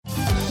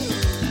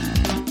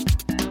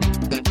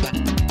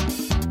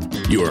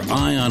Your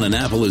Eye on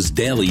Annapolis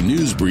daily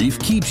news brief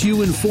keeps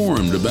you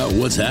informed about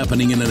what's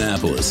happening in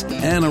Annapolis,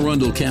 Anne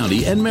Arundel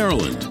County, and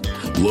Maryland.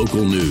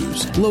 Local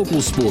news,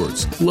 local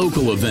sports,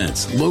 local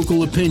events,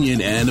 local opinion,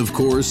 and, of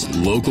course,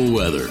 local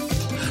weather.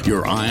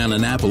 Your Eye on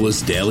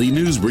Annapolis daily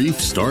news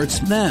brief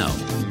starts now.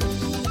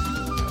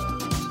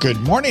 Good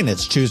morning.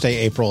 It's Tuesday,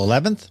 April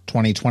 11th,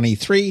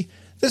 2023.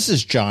 This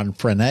is John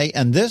Frenaye,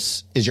 and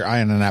this is your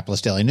Eye on Annapolis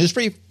daily news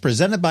brief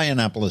presented by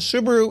Annapolis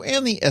Subaru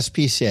and the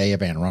SPCA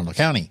of Anne Arundel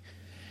County.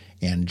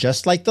 And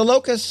just like the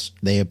locusts,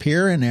 they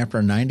appear, and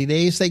after 90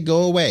 days, they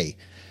go away.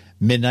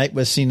 Midnight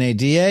was Sine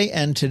Die,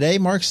 and today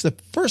marks the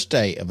first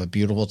day of a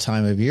beautiful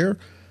time of year,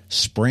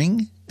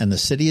 spring, and the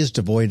city is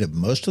devoid of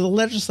most of the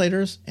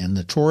legislators, and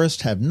the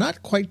tourists have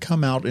not quite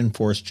come out in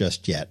force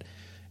just yet.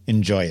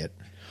 Enjoy it.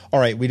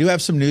 All right, we do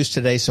have some news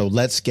today, so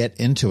let's get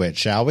into it,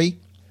 shall we?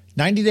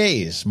 90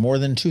 days, more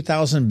than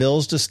 2,000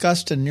 bills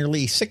discussed, and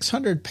nearly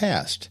 600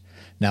 passed.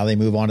 Now they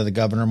move on to the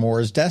Governor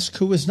Moore's desk,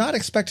 who was not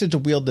expected to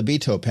wield the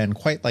veto pen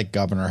quite like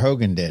Governor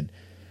Hogan did.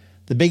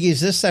 The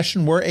biggies this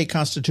session were a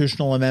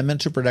constitutional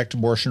amendment to protect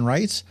abortion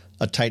rights,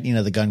 a tightening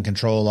of the gun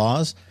control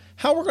laws,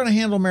 how we're going to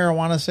handle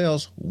marijuana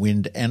sales,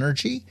 wind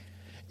energy.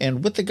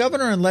 And with the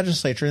governor and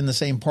legislature in the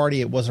same party,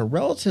 it was a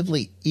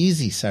relatively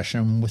easy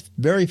session with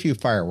very few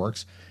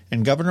fireworks,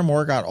 and Governor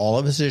Moore got all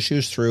of his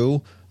issues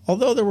through,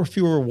 although there were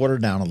fewer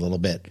watered down a little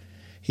bit.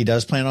 He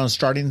does plan on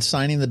starting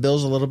signing the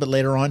bills a little bit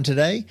later on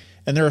today,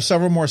 and there are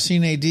several more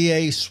Sine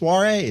Die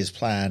soirees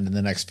planned in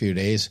the next few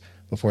days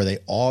before they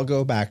all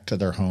go back to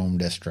their home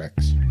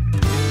districts.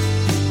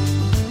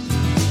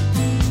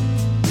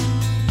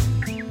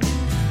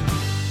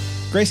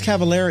 Grace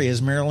Cavallari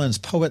is Maryland's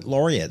Poet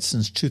Laureate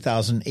since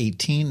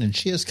 2018, and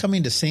she is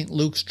coming to St.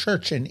 Luke's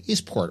Church in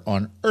Eastport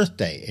on Earth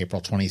Day,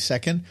 April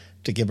 22nd,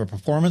 to give a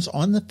performance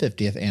on the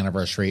 50th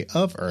anniversary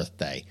of Earth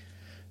Day.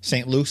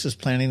 St. Luke's is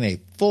planning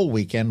a full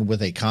weekend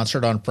with a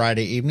concert on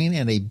Friday evening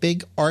and a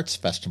big arts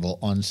festival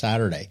on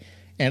Saturday,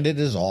 and it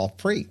is all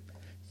free.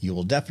 You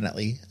will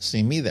definitely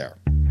see me there.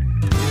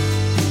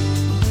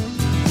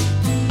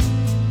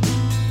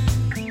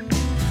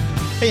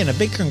 Hey, and a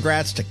big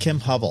congrats to Kim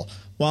Hovell.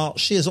 While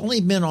she has only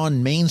been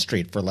on Main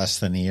Street for less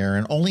than a year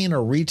and only in a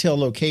retail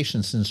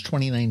location since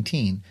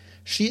 2019,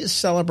 she is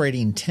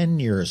celebrating 10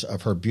 years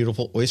of her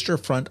beautiful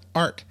oysterfront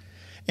art.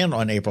 And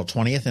on April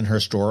 20th in her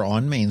store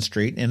on Main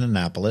Street in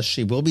Annapolis,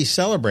 she will be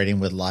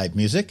celebrating with live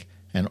music,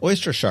 an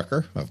oyster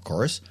shucker, of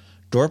course,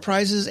 door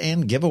prizes,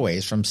 and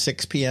giveaways from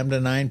 6 p.m. to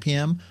 9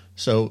 p.m.,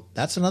 so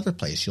that's another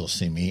place you'll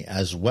see me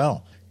as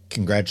well.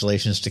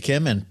 Congratulations to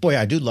Kim, and boy,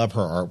 I do love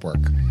her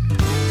artwork.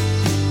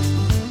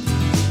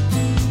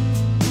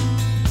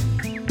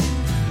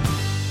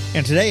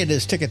 And today it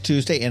is Ticket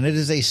Tuesday, and it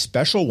is a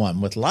special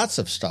one with lots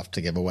of stuff to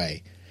give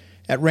away.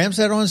 At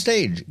Ramshead on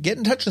Stage, get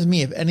in touch with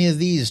me if any of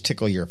these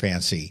tickle your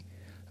fancy.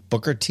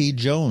 Booker T.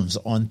 Jones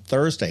on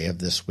Thursday of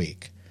this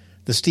week.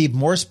 The Steve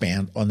Morse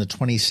Band on the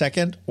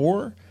 22nd,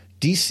 or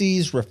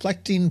DC's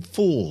Reflecting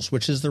Fools,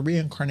 which is the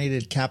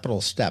reincarnated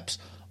Capitol Steps,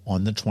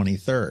 on the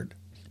 23rd.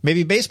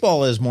 Maybe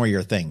baseball is more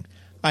your thing.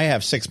 I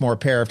have 6 more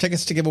pair of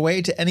tickets to give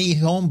away to any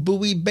home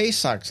Bowie Bay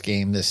Sox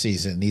game this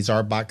season. These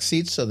are box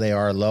seats, so they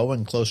are low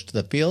and close to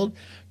the field.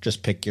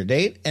 Just pick your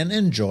date and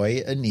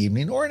enjoy an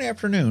evening or an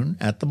afternoon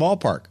at the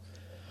ballpark.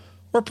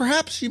 Or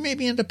perhaps you may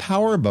be into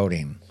power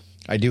boating.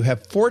 I do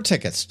have 4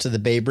 tickets to the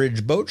Bay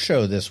Bridge Boat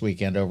Show this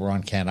weekend over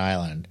on Kent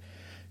Island.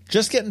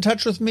 Just get in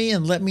touch with me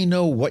and let me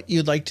know what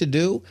you'd like to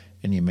do,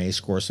 and you may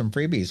score some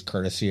freebies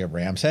courtesy of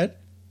Ramshead,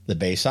 the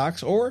Bay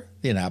Sox, or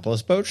the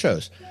Annapolis Boat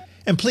Shows.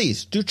 And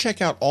please do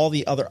check out all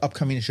the other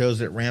upcoming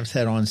shows at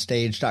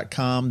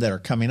ramshedonstage.com that are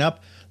coming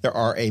up. There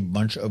are a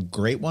bunch of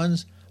great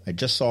ones. I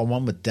just saw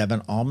one with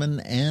Devin Allman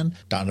and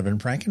Donovan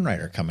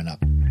Frankenreiter coming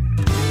up.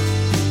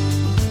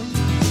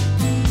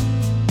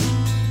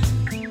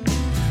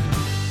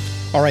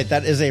 All right,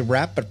 that is a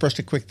wrap, but first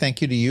a quick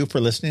thank you to you for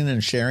listening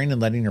and sharing and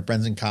letting your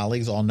friends and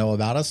colleagues all know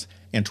about us,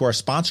 and to our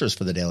sponsors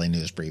for the Daily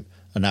News Brief,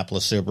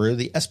 Annapolis Subaru,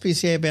 the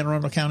SPCA of Anne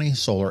Arundel County,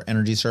 Solar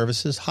Energy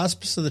Services,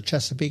 Hospice of the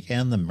Chesapeake,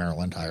 and the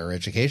Maryland Higher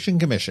Education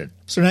Commission.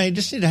 So now you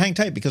just need to hang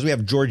tight because we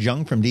have George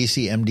Young from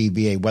DC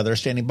MDVA Weather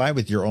standing by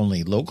with your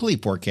only locally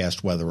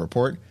forecast weather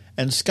report,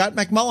 and Scott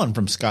McMullen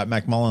from Scott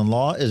McMullen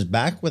Law is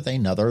back with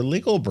another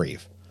legal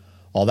brief.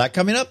 All that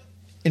coming up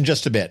in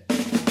just a bit.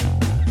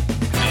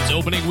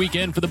 Opening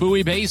weekend for the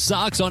Bowie Bay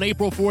Sox on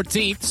April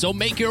 14th, so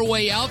make your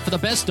way out for the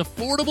best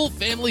affordable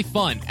family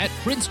fun at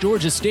Prince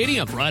George's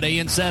Stadium. Friday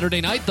and Saturday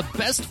night, the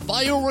best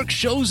fireworks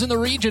shows in the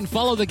region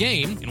follow the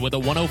game. And with a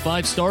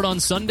 1:05 start on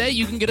Sunday,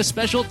 you can get a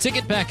special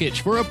ticket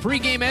package for a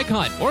pregame egg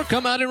hunt or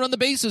come out and run the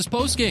bases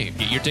postgame.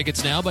 Get your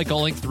tickets now by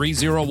calling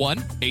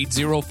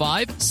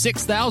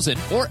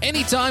 301-805-6000 or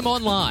anytime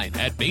online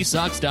at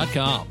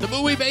baysox.com. The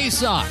Bowie Bay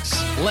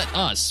Sox. Let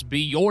us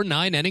be your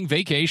 9-inning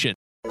vacation.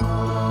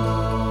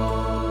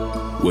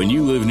 When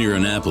you live near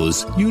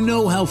Annapolis, you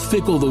know how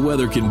fickle the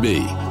weather can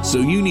be. So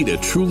you need a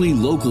truly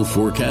local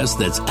forecast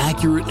that's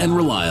accurate and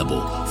reliable.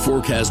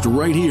 Forecast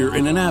right here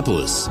in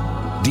Annapolis.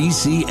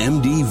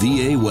 DCMD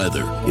VA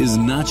weather is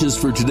not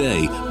just for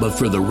today, but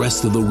for the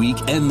rest of the week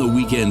and the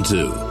weekend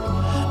too.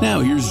 Now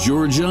here's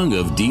George Young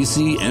of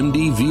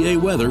DCMD VA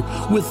weather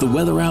with the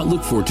weather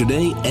outlook for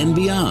today and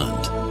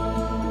beyond.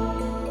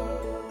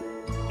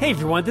 Hey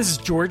everyone, this is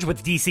George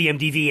with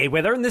DCMD VA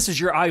Weather, and this is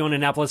your Eye on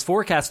Annapolis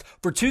forecast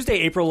for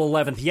Tuesday, April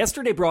 11th.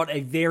 Yesterday brought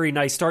a very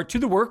nice start to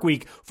the work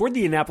week for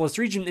the Annapolis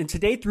region, and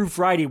today through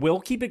Friday will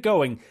keep it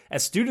going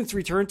as students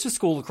return to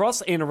school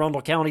across Anne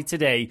Arundel County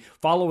today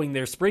following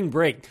their spring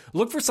break.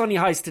 Look for sunny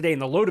highs today in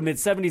the low to mid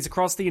 70s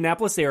across the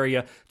Annapolis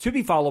area, to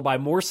be followed by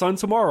more sun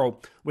tomorrow,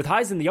 with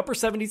highs in the upper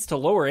 70s to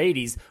lower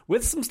 80s,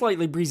 with some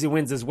slightly breezy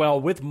winds as well,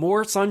 with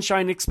more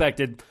sunshine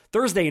expected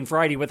Thursday and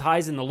Friday with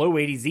highs in the low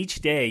 80s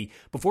each day,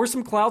 before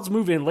some clouds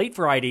move in late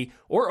Friday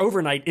or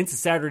overnight into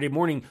Saturday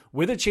morning,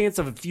 with a chance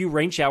of a few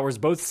rain showers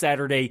both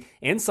Saturday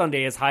and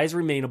Sunday as highs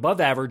remain above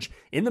average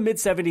in the mid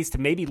 70s to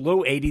maybe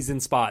low 80s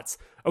in spots.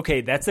 Okay,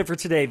 that's it for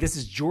today. This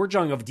is George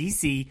Young of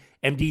DC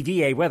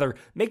MDVA Weather.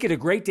 Make it a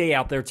great day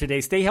out there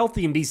today. Stay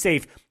healthy and be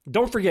safe.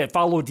 Don't forget,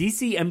 follow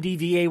DC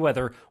MDVA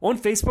Weather on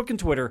Facebook and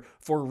Twitter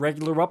for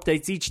regular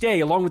updates each day,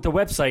 along with the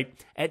website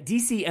at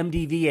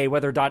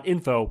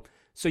dcmdvaweather.info,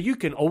 so you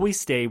can always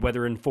stay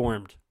weather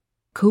informed.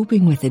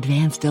 Coping with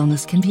advanced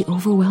illness can be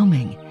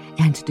overwhelming,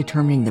 and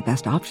determining the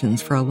best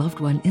options for a loved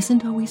one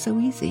isn't always so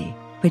easy.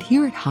 But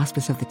here at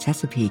Hospice of the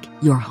Chesapeake,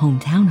 your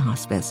hometown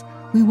hospice,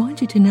 we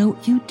want you to know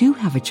you do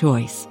have a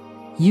choice.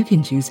 You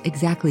can choose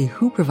exactly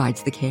who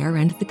provides the care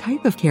and the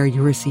type of care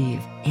you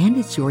receive, and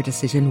it's your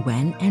decision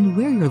when and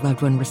where your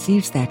loved one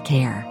receives that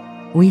care.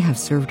 We have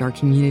served our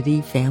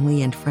community,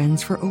 family, and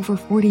friends for over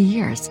 40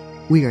 years.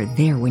 We are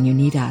there when you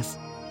need us.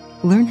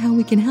 Learn how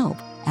we can help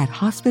at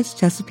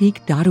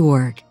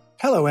hospicechesapeake.org.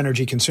 Hello,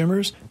 energy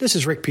consumers. This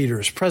is Rick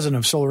Peters, president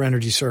of Solar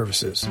Energy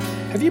Services.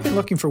 Have you been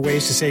looking for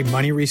ways to save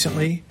money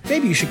recently?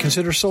 Maybe you should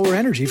consider solar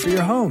energy for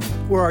your home.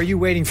 Or are you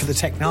waiting for the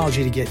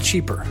technology to get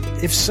cheaper?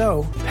 If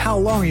so, how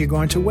long are you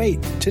going to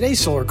wait?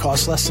 Today's solar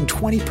costs less than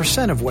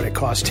 20% of what it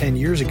cost 10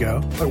 years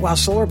ago. But while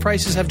solar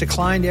prices have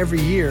declined every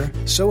year,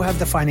 so have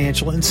the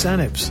financial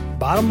incentives.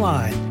 Bottom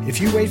line,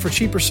 if you wait for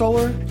cheaper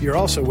solar, you're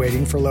also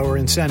waiting for lower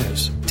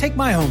incentives. Take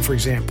my home, for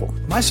example.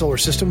 My solar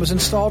system was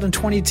installed in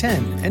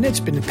 2010, and it's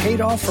been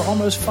paid off for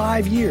almost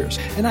 5 years,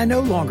 and I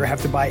no longer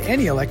have to buy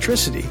any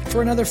electricity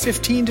for another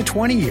 15 to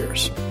 20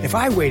 years. If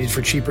I waited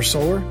for cheaper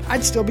solar,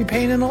 I'd still be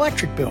paying an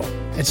electric bill.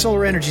 At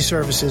Solar Energy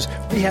Services,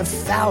 we have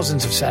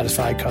thousands of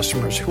satisfied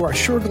customers who are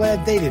sure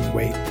glad they didn't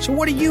wait. So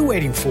what are you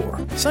waiting for?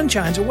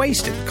 Sunshine's a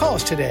wasted. Call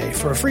us today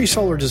for a free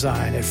solar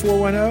design at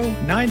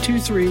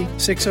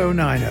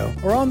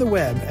 410-923-6090 or on the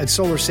web at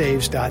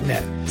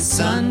solarsaves.net.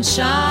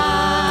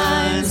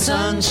 Sunshine,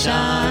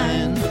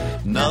 sunshine,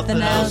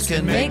 nothing else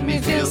can make me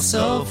feel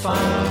so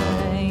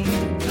fine.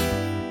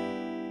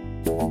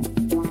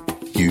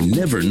 You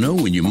never know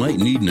when you might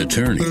need an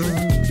attorney.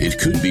 It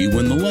could be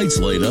when the lights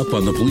light up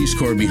on the police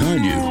car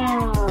behind you.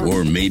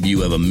 Or maybe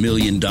you have $1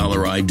 million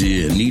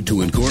idea and need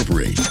to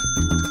incorporate.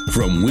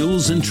 From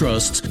wills and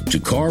trusts to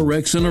car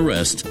wrecks and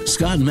arrests,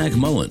 Scott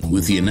McMullen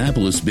with the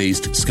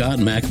Annapolis-based Scott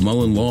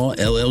McMullen Law,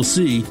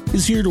 LLC,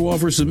 is here to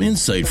offer some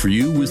insight for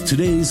you with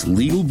today's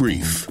legal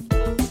brief.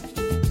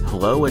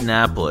 Hello,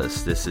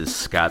 Annapolis. This is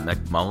Scott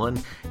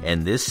McMullen,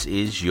 and this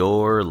is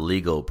your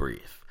legal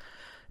brief.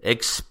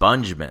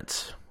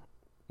 Expungement.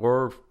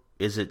 Or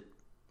is it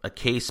a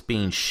case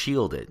being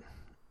shielded?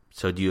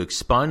 So do you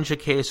expunge a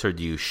case or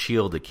do you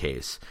shield a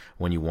case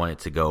when you want it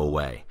to go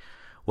away?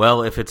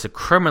 Well, if it's a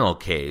criminal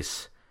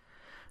case,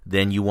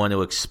 then you want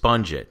to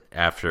expunge it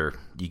after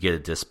you get a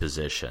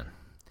disposition.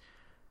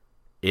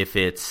 If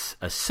it's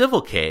a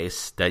civil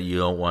case that you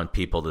don't want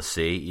people to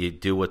see, you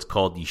do what's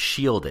called you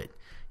shield it.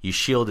 You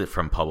shield it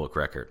from public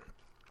record.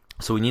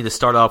 So we need to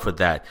start off with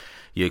that.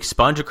 You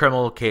expunge a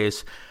criminal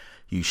case,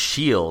 you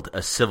shield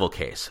a civil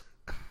case.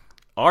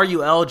 Are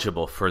you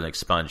eligible for an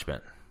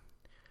expungement?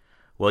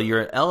 Well,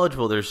 you're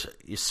eligible. There's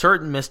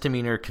certain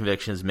misdemeanor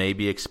convictions may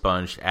be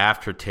expunged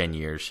after 10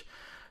 years.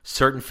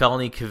 Certain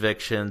felony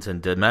convictions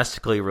and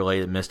domestically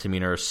related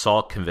misdemeanor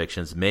assault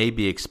convictions may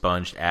be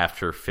expunged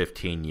after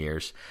 15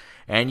 years.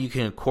 And you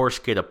can, of course,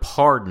 get a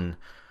pardon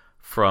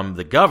from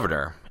the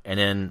governor. And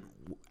then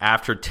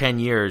after 10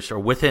 years or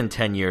within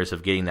 10 years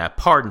of getting that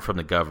pardon from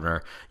the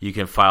governor, you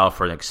can file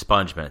for an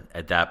expungement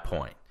at that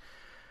point.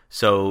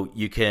 So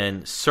you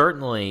can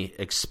certainly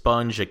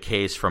expunge a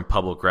case from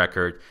public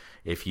record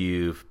if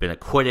you've been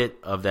acquitted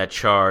of that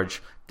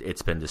charge,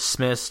 it's been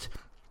dismissed,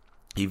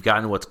 you've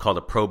gotten what's called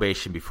a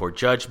probation before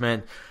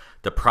judgment,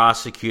 the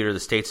prosecutor,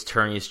 the state's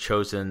attorney has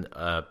chosen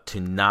to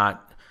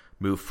not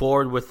move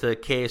forward with the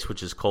case,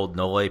 which is called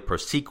nolle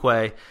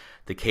prosequi.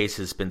 The case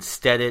has been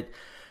steaded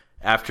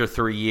after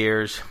 3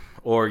 years,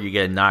 or you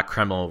get a not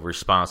criminal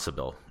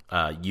responsible.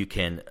 You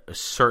can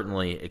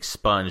certainly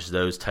expunge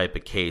those type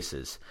of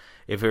cases.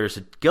 If there's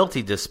a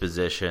guilty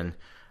disposition,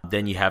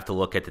 then you have to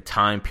look at the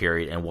time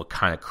period and what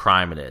kind of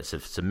crime it is.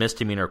 If it's a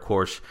misdemeanor, of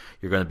course,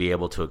 you're going to be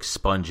able to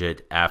expunge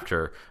it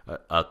after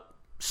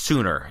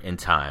sooner in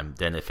time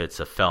than if it's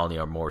a felony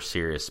or more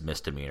serious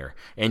misdemeanor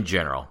in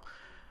general.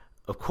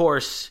 Of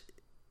course,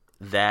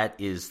 that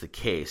is the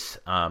case.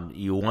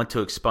 You want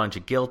to expunge a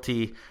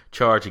guilty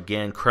charge,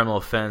 again, criminal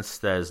offense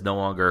that is no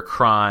longer a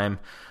crime.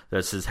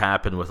 This has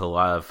happened with a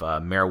lot of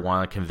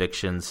marijuana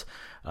convictions.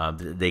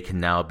 They can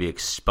now be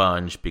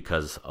expunged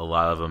because a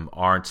lot of them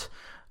aren't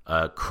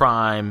a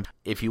crime.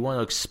 If you want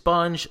to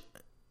expunge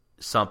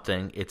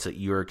something,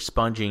 you're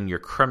expunging your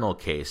criminal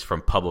case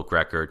from public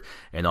record,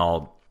 and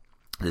all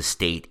the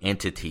state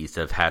entities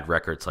that have had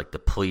records, like the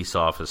police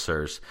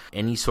officers,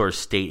 any sort of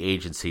state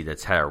agency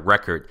that's had a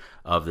record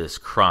of this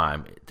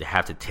crime, they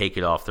have to take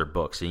it off their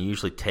books. And it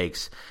usually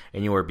takes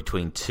anywhere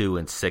between 2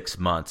 and 6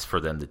 months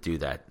for them to do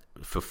that,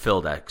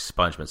 fulfill that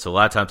expungement. So a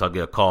lot of times I'll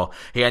get a call,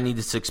 hey, I need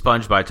this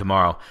expunged by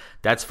tomorrow.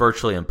 That's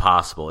virtually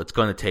impossible. It's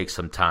going to take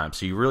some time.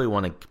 So you really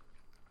want to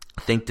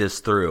think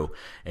this through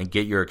and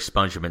get your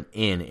expungement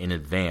in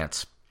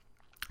advance,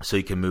 so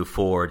you can move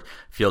forward,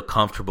 feel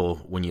comfortable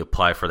when you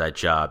apply for that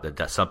job,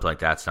 that something like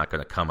that's not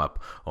going to come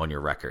up on your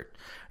record.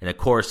 And of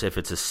course, if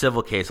it's a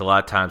civil case, a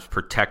lot of times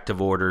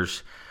protective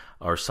orders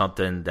are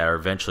something that are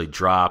eventually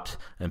dropped,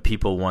 and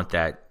people want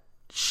that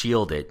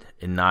shielded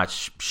and not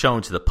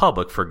shown to the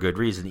public for good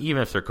reason.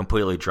 Even if they're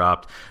completely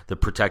dropped, the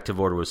protective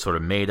order was sort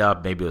of made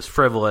up, maybe it was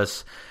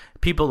frivolous.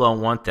 People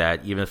don't want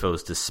that, even if it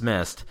was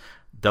dismissed,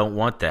 don't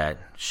want that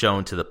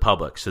shown to the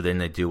public. So then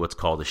they do what's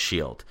called a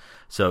shield.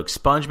 So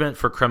expungement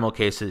for criminal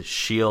cases,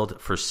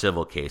 shield for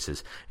civil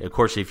cases. And of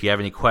course, if you have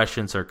any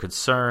questions or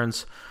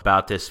concerns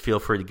about this, feel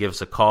free to give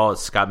us a call.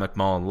 It's Scott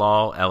McMullen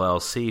Law,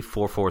 LLC,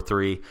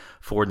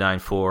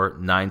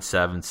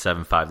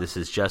 443-494-9775. This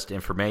is just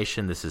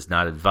information. This is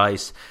not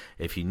advice.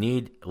 If you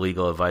need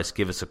legal advice,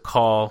 give us a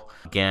call.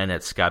 Again,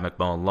 at Scott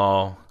McMullen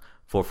Law,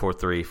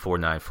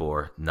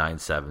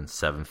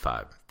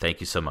 443-494-9775.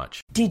 Thank you so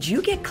much. Did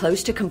you get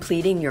close to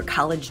completing your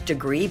college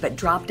degree but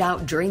dropped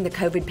out during the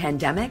COVID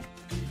pandemic?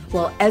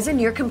 Well, as a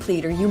near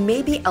completer, you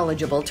may be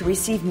eligible to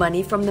receive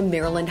money from the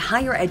Maryland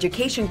Higher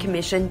Education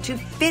Commission to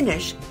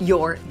finish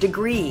your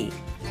degree.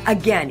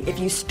 Again, if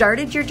you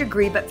started your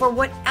degree but for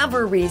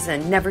whatever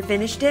reason never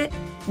finished it,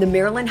 the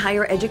Maryland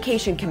Higher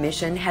Education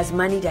Commission has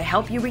money to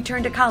help you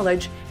return to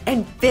college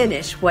and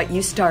finish what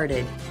you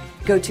started.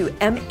 Go to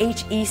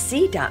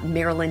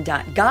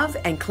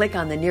mhec.maryland.gov and click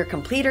on the Near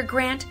Completer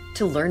grant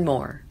to learn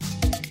more.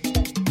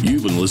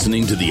 You've been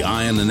listening to the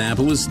Eye on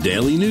Annapolis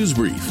Daily News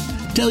Brief.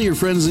 Tell your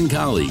friends and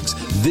colleagues,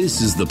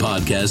 this is the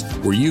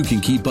podcast where you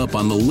can keep up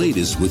on the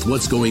latest with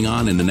what's going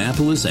on in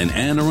Annapolis and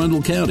Anne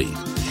Arundel County.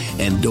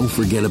 And don't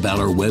forget about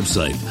our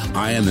website,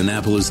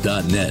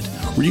 eyeonannapolis.net,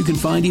 where you can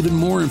find even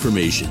more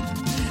information.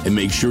 And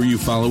make sure you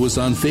follow us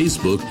on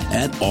Facebook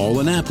at All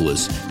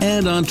Annapolis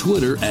and on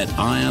Twitter at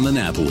Eye on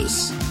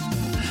Annapolis.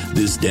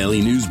 This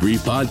Daily News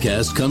Brief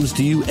podcast comes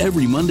to you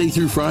every Monday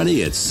through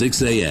Friday at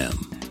 6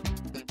 a.m.